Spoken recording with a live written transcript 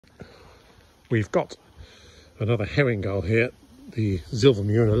We've got another herring gull here, the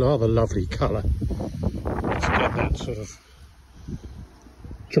Zilvermeeuw, in a rather lovely colour. Let's get that sort of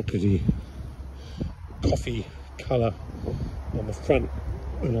chocolatey coffee colour on the front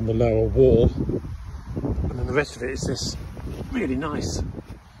and on the lower wall, and then the rest of it is this really nice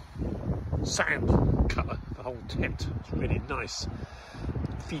sand colour. The whole tent is really nice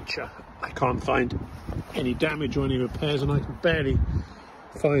feature. I can't find any damage or any repairs, and I can barely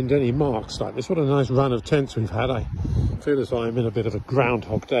find any marks like this. What a nice run of tents we've had. I feel as though I'm in a bit of a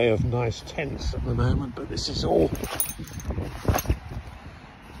Groundhog Day of nice tents at the moment, but this is all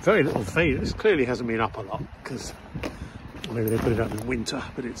very little fade. This clearly hasn't been up a lot, because maybe they put it up in winter,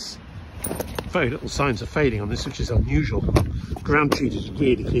 but it's very little signs of fading on this, which is unusual. Ground sheet is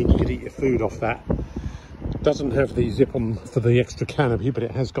really clean. You could eat your food off that. It doesn't have the zip on for the extra canopy, but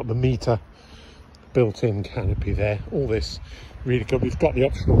it has got the meter built-in canopy there. All this really good. We've got the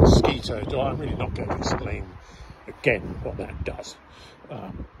optional mosquito door. I'm really not going to explain again what that does,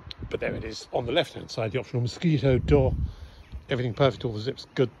 but there it is on the left hand side, the optional mosquito door. Everything perfect, all the zips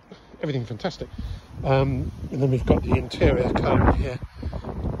good, everything fantastic. And then we've got the interior curtain here.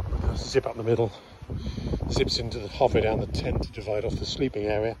 There's a zip up the middle, zips into the hover down the tent to divide off the sleeping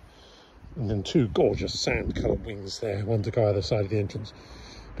area, and then two gorgeous sand coloured wings there, one to go either side of the entrance.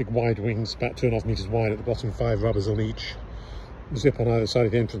 Big wide wings, about 2.5 metres wide at the bottom, 5 rubbers on each. Zip on either side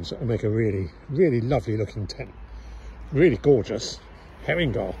of the entrance and make a really, really lovely looking tent. Really gorgeous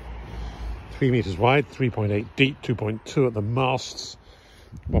herring gull. 3 metres wide, 3.8 deep, 2.2 at the masts,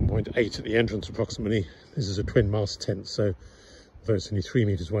 1.8 at the entrance approximately. This is a twin mast tent, so although it's only 3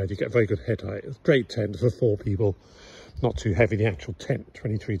 metres wide, you get very good head height. It's a great tent for 4 people. Not too heavy, the actual tent,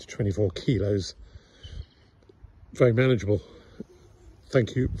 23 to 24 kilos. Very manageable.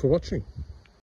 Thank you for watching.